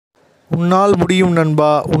உன்னால் முடியும் நண்பா,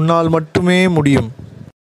 உன்னால் மட்டுமே முடியும்.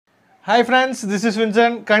 Hi friends, this is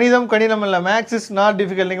Vincent. கணிதம் இல்லை, மேக்ஸ் இஸ் நாட்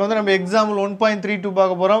டிஃபிகல்ட். நீங்கள் வந்து நம்ம எக்ஸாம்பிள் 1.32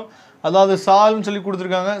 பார்க்க போகிறோம். அதாவது சால்வ்னு சொல்லி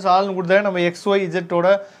கொடுத்துருக்காங்க. சால்வ்னு கொடுத்தா நம்ம XYZோட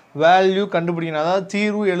வேல்யூ கண்டுபிடிக்கணும், அதாவது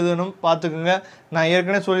தீர்வு எழுதணும். பார்த்துக்குங்க, நான்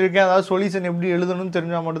ஏற்கனவே சொல்லியிருக்கேன். அதாவது சொல்யூஷன் எப்படி எழுதணும்னு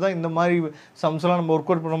தெரிஞ்சால் மட்டும்தான் இந்த மாதிரி சம்ஸ்லாம் நம்ம ஒர்க்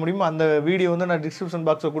அவுட் பண்ண முடியும். அந்த வீடியோ வந்து நான் டிஸ்கிரிப்ஷன்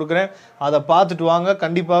பாக்ஸில் கொடுக்குறேன், அதை பார்த்துட்டு வாங்க.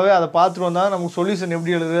 கண்டிப்பாகவே அதை பார்த்துட்டு வந்தால் நமக்கு சொல்யூஷன்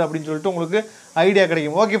எப்படி எழுதுது அப்படின்னு சொல்லிட்டு உங்களுக்கு ஐடியா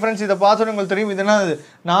கிடைக்கும். ஓகே ஃப்ரெண்ட்ஸ், இதை பார்த்தோன்னு உங்களுக்கு தெரியும் இதெல்லாம்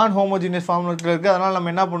நான் ஹோமோஜினியஸ் ஃபார்முலேட்டில் இருக்குது. அதனால்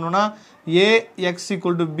நம்ம என்ன பண்ணணும்னா AX =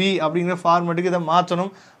 B அப்படிங்கிற ஃபார்மேட்டுக்கு இதை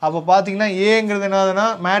மாற்றணும். அப்போ பார்த்தீங்கன்னா ஏங்கிறது என்னதுன்னா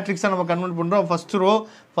மேட்ரிக்ஸாக நம்ம கன்வெர்ட் பண்ணுறோம்.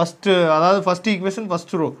 First equation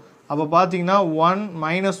first row. அப்போ பார்த்தீங்கன்னா 1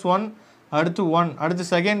 -1 அடுத்து 1, அடுத்து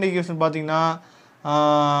செகண்ட் ஈக்குவேஷன் பார்த்தீங்கன்னா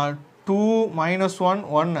 2 -1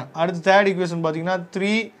 1, அடுத்து தேர்ட் ஈக்குவேஷன் பார்த்தீங்கன்னா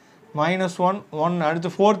 3 -1 1,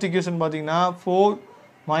 அடுத்து ஃபோர்த் ஈக்குவேஷன் பார்த்தீங்கன்னா 4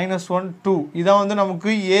 -1 2. இதான் வந்து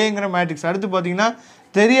நமக்கு ஏங்கிற மேட்ரிக்ஸ். அடுத்து பார்த்தீங்கன்னா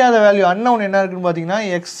தெரியாத வேல்யூ அன்னவுன் என்ன இருக்குன்னு பார்த்தீங்கன்னா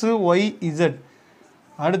XYZ.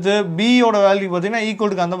 அடுத்து பியோட வேல்யூ பார்த்தீங்கன்னா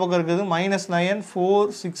ஈக்குவலுக்கு அந்த பக்கம் இருக்குது -9 4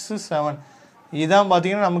 6 7. இதான்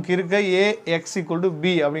பார்த்தீங்கன்னா நமக்கு இருக்க AX = B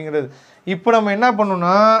அப்படிங்கிறது. இப்போ நம்ம என்ன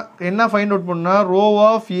பண்ணணும்னா ஃபைண்ட் அவுட் பண்ணோம்னா row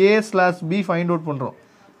of A/B find out பண்ணுறோம்.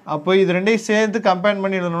 அப்போ இது ரெண்டையும் சேர்த்து கம்பேர்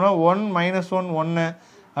பண்ணி எழுதணும்னா 1 -1 1,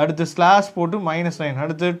 அடுத்து ஸ்லாஷ் போட்டு -9,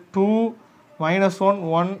 அடுத்து 2 -1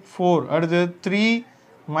 1 4, அடுத்து 3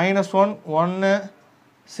 -1 1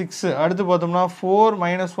 6, அடுத்து பார்த்தோம்னா 4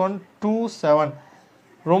 -1 2 7.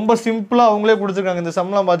 ரொம்ப சிம்பிளாக அவங்களே கொடுத்துருக்காங்க இந்த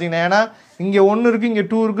சம்லாம் பார்த்தீங்கன்னா. ஏன்னா இங்கே 1 இருக்குது, இங்கே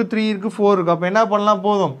 2 இருக்குது, 3 இருக்குது, 4 இருக்குது. அப்போ என்ன பண்ணலாம்,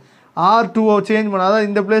 போதும் R2 சேஞ்ச் பண்ணால், அதாவது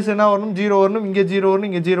இந்த பிளேஸ் என்ன வரணும், 0 வரணும், இங்கே 0 வரணும்,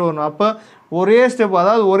 இங்கே 0 வரணும். அப்போ ஒரே ஸ்டெப்,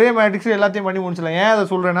 அதாவது ஒரே மேட்ரிக்ஸ் எல்லாத்தையும் பண்ணி முடிச்சிடலாம். ஏன் அதை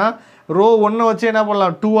சொல்கிறேன்னா ரோ 1 வச்சு என்ன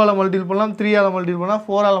பண்ணலாம், 2ஆல் மல்டிபிள் பண்ணலாம், 3ஆல் மல்டிபிள் பண்ணலாம்,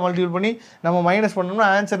 4ஆல் மல்டிபிள் பண்ணி நம்ம மைனஸ் பண்ணோம்னா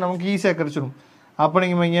ஆன்சர் நமக்கு ஈஸியாக கிடச்சிடும். அப்போ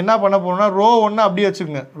நீங்கள் இங்கே என்ன பண்ண போகிறோம்னா ரோ 1 அப்படியே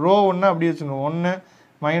வச்சுக்கோங்க. 1 -1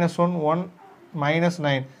 -1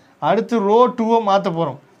 -9. அடுத்து ரோ 2 மாற்ற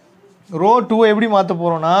போகிறோம். ரோ 2 எப்படி மாற்ற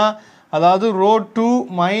போகிறோம்னா, அதாவது ரோ 2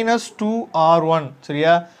 -2R1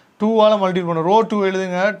 சரியா, 2ஆல் மல்டிபிள் பண்ணுறோம். ரோ 2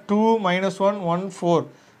 எழுதுங்க, 2 -1 1 4.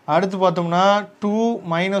 அடுத்து பார்த்தோம்னா 2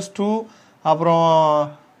 -2, அப்புறம்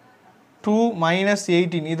 2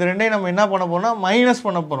 -18. இது ரெண்டையும் நம்ம என்ன பண்ண போகிறோம்னா மைனஸ்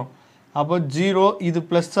பண்ண போகிறோம். அப்போ 0, இது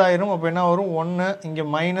ப்ளஸ் ஆயிரும். அப்போ என்ன வரும், 1 இங்கே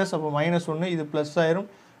மைனஸ், அப்போ -1, இது ப்ளஸ் ஆயிரும்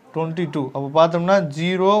 22. அப்போ பார்த்தோம்னா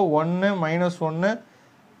 0 1 -1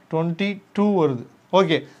 22 வருது.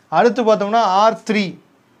 ஓகே, அடுத்து பார்த்தோம்னா R3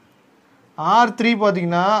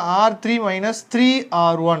 பார்த்தீங்கன்னா R3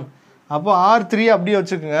 -3R1. அப்போ R3 அப்படியே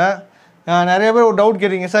வச்சுக்கோங்க. நிறைய பேர் ஒரு டவுட்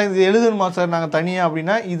கேட்குறீங்க, சார் இது எழுதணுமா சார் நாங்கள் தனியாக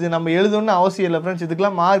அப்படின்னா. இது நம்ம எழுதணும்னு அவசியம் இல்லை ஃப்ரெண்ட்ஸ்,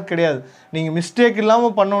 இதுக்கெலாம் மார்க் கிடையாது. நீங்கள் மிஸ்டேக்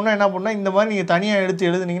இல்லாமல் பண்ணோன்னா என்ன பண்ணால் இந்த மாதிரி நீங்கள் தனியாக எடுத்து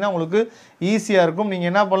எழுதுனீங்கன்னா உங்களுக்கு ஈஸியாக இருக்கும். நீங்கள்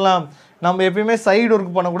என்ன பண்ணலாம், நம்ம எப்பயுமே சைடு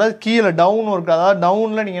ஒர்க் பண்ணக்கூடாது, கீழே டவுன் ஒர்க். அதாவது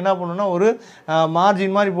டவுனில் நீங்கள் என்ன பண்ணணும்னா ஒரு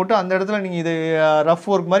மார்ஜின் மாதிரி போட்டு அந்த இடத்துல நீங்கள் இது ரஃப்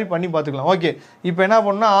ஒர்க் மாதிரி பண்ணி பார்த்துக்கலாம். ஓகே, இப்போ என்ன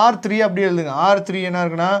பண்ணணும்னா R3 அப்படியே எழுதுங்க. R3 என்ன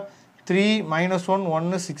இருக்குன்னா 3 -1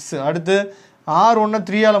 1 6. அடுத்து R1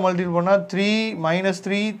 3ஆல் மல்டிபிள் பண்ணால் 3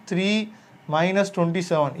 -3 3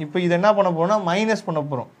 -27. இப்போ இது என்ன பண்ண போகிறோம்னா மைனஸ் பண்ண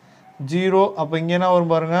போகிறோம் 0. அப்போ இங்கே என்ன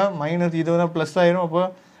வரும் பாருங்கள், மைனஸ், இது வந்து ப்ளஸ் ஆயிரும். அப்போ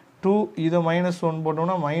 2, இதை -1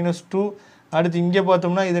 போட்டோம்னா -2. அடுத்து இங்கே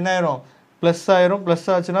பார்த்தோம்னா இது என்ன ஆயிரும், ப்ளஸ் ஆயிரும். ப்ளஸ்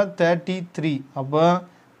ஆச்சுன்னா 33. அப்போ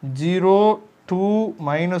 0 2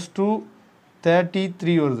 -2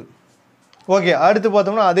 33 வருது. ஓகே, அடுத்து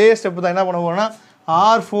பார்த்தோம்னா அதே ஸ்டெப்பு தான் என்ன பண்ண போகிறோம்னா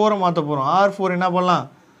R4 மாற்ற போகிறோம். R4 என்ன பண்ணலாம்,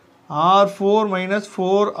 R4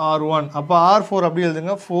 -4R1. அப்போ R4 அப்படி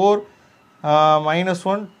எழுதுங்க, 4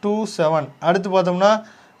 -1 2 7. அடுத்து பார்த்தோம்னா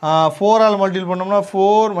 4ஆல் மல்டிபிள் பண்ணோம்னா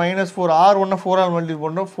 4 -4, R1 4ஆல் மல்டிபிள்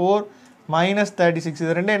பண்ணுறோம், 4 -36.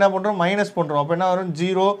 இது ரெண்டும் என்ன பண்ணுறோம், மைனஸ் பண்ணுறோம். அப்போ என்ன வரும்,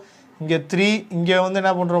 0 இங்கே 3, இங்கே வந்து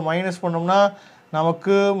என்ன பண்ணுறோம் மைனஸ் பண்ணோம்னா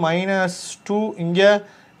நமக்கு -2, இங்கே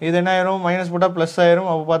இது என்ன ஆயிரும், மைனஸ் போட்டால் ப்ளஸ் ஆயிரும்.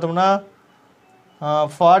 அப்போ பார்த்தோம்னா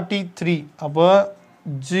 43. அப்போ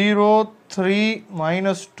 0 3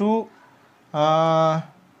 -2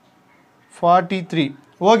 43.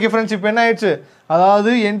 ஓகே ஃப்ரெண்ட்ஸ், இப்போ என்ன ஆயிடுச்சு, அதாவது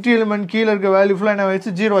என்ட்ரி எலிமெண்ட் கீழே இருக்க வேல்யூ ஃபுல்லாக என்ன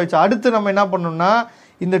ஆயிடுச்சு, 0 ஆயிடுச்சு. அடுத்து நம்ம என்ன பண்ணணும்னா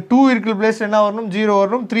இந்த 2 இருக்கிற பிளேஸில் என்ன வரணும், 0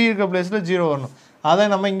 வரணும். 3 இருக்கிற பிளேஸில் 0 வரணும். அதை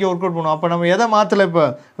நம்ம இங்கே ஒர்க் அவுட் பண்ணுவோம். அப்போ நம்ம எதை மாற்றலை, இப்போ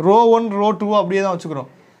ரோ 1 ரோ 2 அப்படியே தான் வச்சுக்கிறோம்.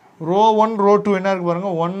 ரோ 1 ரோ 2 என்ன இருக்குது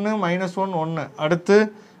பாருங்கள், 1 -1 1, அடுத்து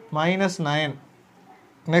 -9.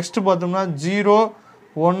 நெக்ஸ்ட்டு பார்த்தோம்னா 0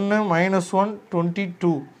 1 -1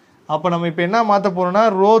 22. அப்போ நம்ம இப்போ என்ன மாற்ற போகிறோம்னா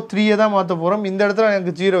ரோ 3 தான் மாற்ற போகிறோம். இந்த இடத்துல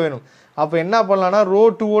எனக்கு 0 வேணும். அப்போ என்ன பண்ணலான்னா ரோ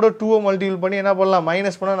 2ஓட 2 மல்டிபிள் பண்ணி என்ன பண்ணலாம்,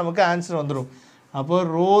 மைனஸ் பண்ணால் நமக்கு ஆன்சர் வந்துடும். அப்போ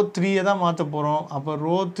ரோ 3 தான் மாற்ற போகிறோம். அப்போ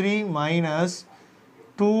ரோ 3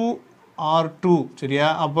 -2R2 சரியா.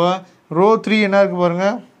 அப்போ ரோ 3 என்ன இருக்குது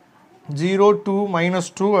பாருங்கள், 0 2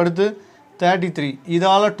 -2, அடுத்து 33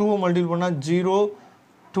 இதால் 2 மல்டிபிள் பண்ணால் 0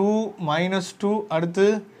 2 -2 அடுத்து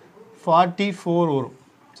 44 வரும்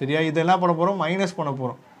சரியா. இதெல்லாம் பண்ண போகிறோம் மைனஸ் பண்ண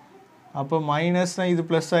போகிறோம். அப்போ மைனஸ்னால் இது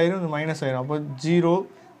ப்ளஸ் ஆயிரும் இது மைனஸ் ஆயிரும். அப்போ 0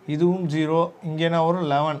 இதுவும் 0 இங்கே என்ன வரும்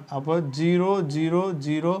 11. அப்போ 0 0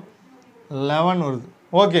 0 11 வருது.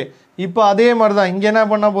 ஓகே இப்போ அதே மாதிரி தான் இங்கே என்ன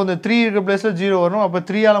பண்ணால் போகுது 3 இருக்கிற ப்ளஸில் 0 வரும். அப்போ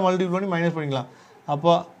 3ஆல் மல்டிபிள் பண்ணி மைனஸ் பண்ணிக்கலாம்.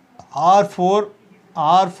 அப்போ R4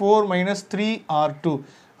 -3 R2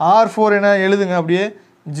 R4 என்ன எழுதுங்க அப்படியே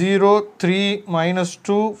 0 3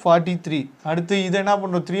 -2 43. அடுத்து இதை என்ன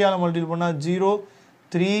பண்ணுறோம் 3ஆல் மல்டிபிள் பண்ணால் 0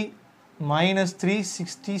 3 -3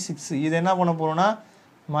 66. இது என்ன பண்ண போகிறோன்னா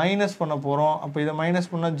மைனஸ் பண்ண போகிறோம். அப்போ இதை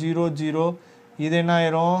மைனஸ் பண்ணால் 0 0 இது என்ன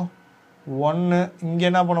ஆயிரும் 1. இங்கே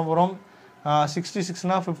என்ன பண்ண போகிறோம்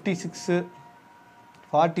 66னா 56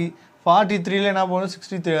 40 43ல் என்ன போகணும்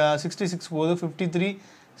 66 போகுது 53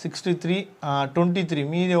 63 23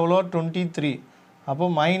 மீதி எவ்வளோ 23. அப்போ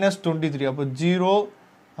 -23. அப்போ 0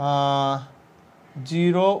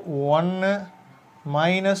 0 1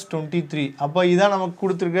 -23. அப்போ இதான் நமக்கு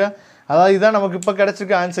கொடுத்துருக்க அதாவது இதான் நமக்கு இப்போ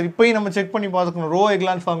கிடச்சிருக்க ஆன்சர். இப்போயும் நம்ம செக் பண்ணி பார்த்துக்கணும் ரோ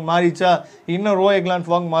எக்லான் ஃபார்ம் மாறிச்சா இன்னும் ரோ எக்லான்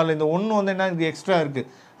ஃபார்ம் மாறல. இந்த ஒன்று வந்து என்ன இது எக்ஸ்ட்ரா இருக்குது.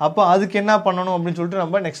 அப்போ அதுக்கு என்ன பண்ணணும் அப்படின்னு சொல்லிட்டு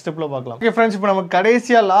நம்ம நெக்ஸ்ட் ஸ்டெப்பில் பார்க்கலாம். ஓகே ஃப்ரெண்ட்ஸ் இப்போ நமக்கு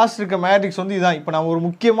கடைசியாக லாஸ்ட் இருக்க மேட்ரிக்ஸ் வந்து இதான். இப்போ நம்ம ஒரு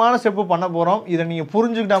முக்கியமான ஸ்டெப்பு பண்ண போகிறோம். இதை நீங்கள்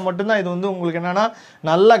புரிஞ்சுக்கிட்டா மட்டும்தான் இது வந்து உங்களுக்கு என்னென்னா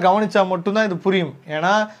நல்லா கவனித்தா மட்டும்தான் இது புரியும்.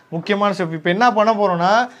 ஏன்னா முக்கியமான ஸ்டெப் இப்போ என்ன பண்ண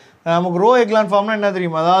போகிறோன்னா நமக்கு ரோ எக்லான் ஃபார்ம்னா என்ன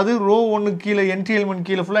தெரியும் அதாவது ரோ 1 கீழே என்ட்ரி எலிமெண்ட்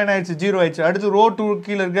கீழே ஃபுல்லாக என்ன ஆயிடுச்சு 0 ஆயிடுச்சு. அடுத்து ரோ 2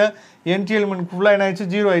 கீழே இருக்க என்ட்ரி எலிமெண்ட் ஃபுல்லாக என்ன ஆயிடுச்சு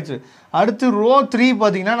 0 ஆயிடுச்சு. அடுத்து ரோ 3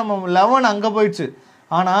 பார்த்தீங்கன்னா நம்ம 11 அங்கே போயிடுச்சு.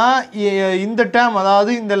 ஆனால் இந்த டேம்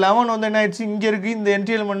அதாவது இந்த 11 வந்து என்ன ஆயிடுச்சு இங்கே இருக்குது இந்த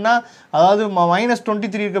என்ட்ரி எலிமெண்ட்னா அதாவது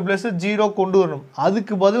 -23 இருக்க ப்ளஸ் 0 கொண்டு வரணும்.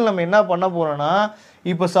 அதுக்கு பதில் நம்ம என்ன பண்ண போகிறோன்னா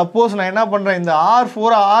இப்போ சப்போஸ் நான் என்ன பண்ணுறேன் இந்த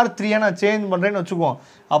R4 R3 நான் சேஞ்ச் பண்ணுறேன்னு வச்சுக்குவோம்.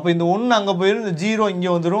 அப்போ இந்த 1 அங்கே போயிடும் இந்த 0 இங்கே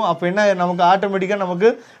வந்துடும். அப்போ என்ன நமக்கு ஆட்டோமேட்டிக்காக நமக்கு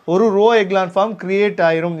ஒரு ரோ எக்லான் ஃபார்ம் கிரியேட்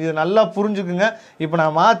ஆயிரும். இது நல்லா புரிஞ்சுக்குங்க. இப்போ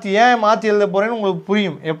நான் ஏன் மாற்றி எழுத போகிறேன்னு உங்களுக்கு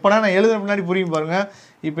புரியும். எப்போனா நான் எழுதுற முன்னாடி புரியும் பாருங்கள்.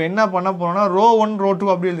 இப்போ என்ன பண்ண போகிறோன்னா ரோ 1 ரோ 2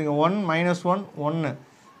 அப்படி எழுதுங்க 1 -1 1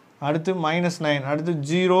 அடுத்து -9 அடுத்து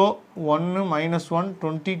 0 1 -1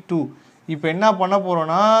 22. இப்போ என்ன பண்ண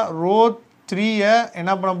போகிறோன்னா ரோ 3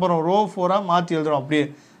 என்ன பண்ண போகிறோம் ரோ 4 மாற்றி எழுதுகிறோம் அப்படியே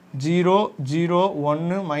 0 0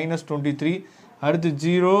 1 -23 அடுத்து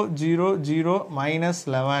 0 0 0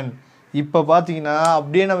 -11. இப்போ பார்த்தீங்கன்னா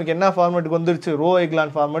அப்படியே நமக்கு என்ன ஃபார்மேட்டுக்கு வந்துருச்சு ரோ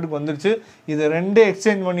எக்லான் ஃபார்மேட்டுக்கு வந்துருச்சு. இது ரெண்டே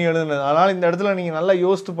எக்ஸ்சேஞ்ச் பண்ணி எழுதுனது. அதனால் இந்த இடத்துல நீங்கள் நல்லா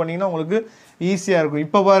யோசித்து பண்ணிங்கன்னா உங்களுக்கு ஈஸியாக இருக்கும்.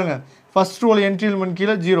 இப்போ பாருங்கள் ஃபஸ்ட் ரோல் என்ட்ரி எலிமெண்ட்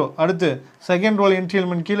கீழே 0 அடுத்து செகண்ட் ரோல் என்ட்ரி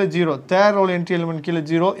எலிமெண்ட் கீழே 0 தேர்ட் ரோல் என்ட்ரி எலிமெண்ட் கீழே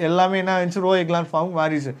 0 எல்லாமே என்ன ஆயிடுச்சு ரோ எக்லான் ஃபார்ம்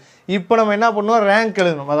மாறிடுச்சு. இப்போ நம்ம என்ன பண்ணுவோம் ரேங்க்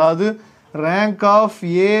எழுதணும். அதாவது ரேங்க் ஆஃப்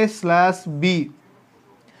A/B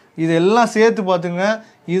இது எல்லாம் சேர்த்து பார்த்துங்க.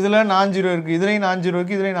 இதில் 40 இருக்குது இதுலேயும் 40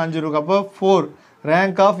 இருக்குது இதுலேயும் 40 இருக்குது. அப்போ 4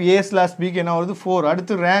 ரேங்க் ஆஃப் A/Bக்கு என்ன வருது 4.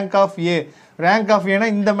 அடுத்து ரேங்க் ஆஃப் ஏன்னா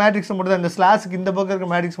இந்த மேட்ரிக்ஸ் மட்டும் தான் இந்த ஸ்லாஷுக்கு இந்த பக்கம் இருக்க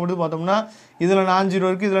மேட்ரிக்ஸ் மட்டும் பார்த்தோம்னா இதில் 40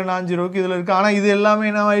 இருக்குது இதில் 40 இருக்குது இதில் இருக்குது. ஆனால் இது எல்லாமே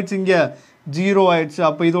என்ன ஆயிடுச்சு இங்கே 0 ஆயிடுச்சு.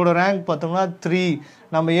 அப்போ இதோட ரேங்க் பார்த்தோம்னா 3.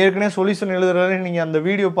 நம்ம ஏற்கனவே சொல்யூஷன் எழுதுறதுல நீங்கள் அந்த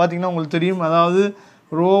வீடியோ பார்த்தீங்கன்னா உங்களுக்கு தெரியும். அதாவது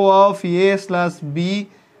row of A/B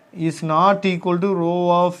is not equal to rho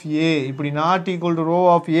of A. இப்படி not equal to rho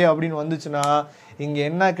of A அப்படின்னு வந்துச்சுன்னா இங்கே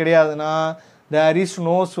என்ன கிடையாதுன்னா தேர் இஸ்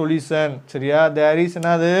நோ சொல்யூஷன். சரியா தேர் இஸ்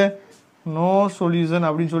என்னது நோ சொல்யூஷன்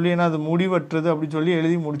அப்படின்னு சொல்லி என்ன அது முடிவற்றது அப்படின்னு சொல்லி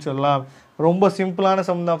எழுதி முடிச்சிடலாம். ரொம்ப சிம்பிளான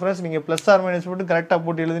சம் தான் ஃப்ரெண்ட்ஸ். நீங்கள் ப்ளஸ் ஆர் மைனஸ் மட்டும் கரெக்டாக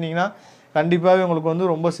போட்டு எழுதுனீங்கன்னா கண்டிப்பாகவே உங்களுக்கு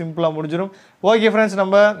வந்து ரொம்ப சிம்பிளாக முடிஞ்சிடும். ஓகே ஃப்ரெண்ட்ஸ்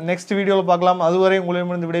நம்ம நெக்ஸ்ட் வீடியோவில் பார்க்கலாம். அதுவரை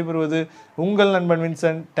உங்களிடமிருந்து விடைபெறுவது உங்கள் நண்பன்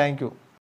வின்சென்ட். தேங்க்யூ.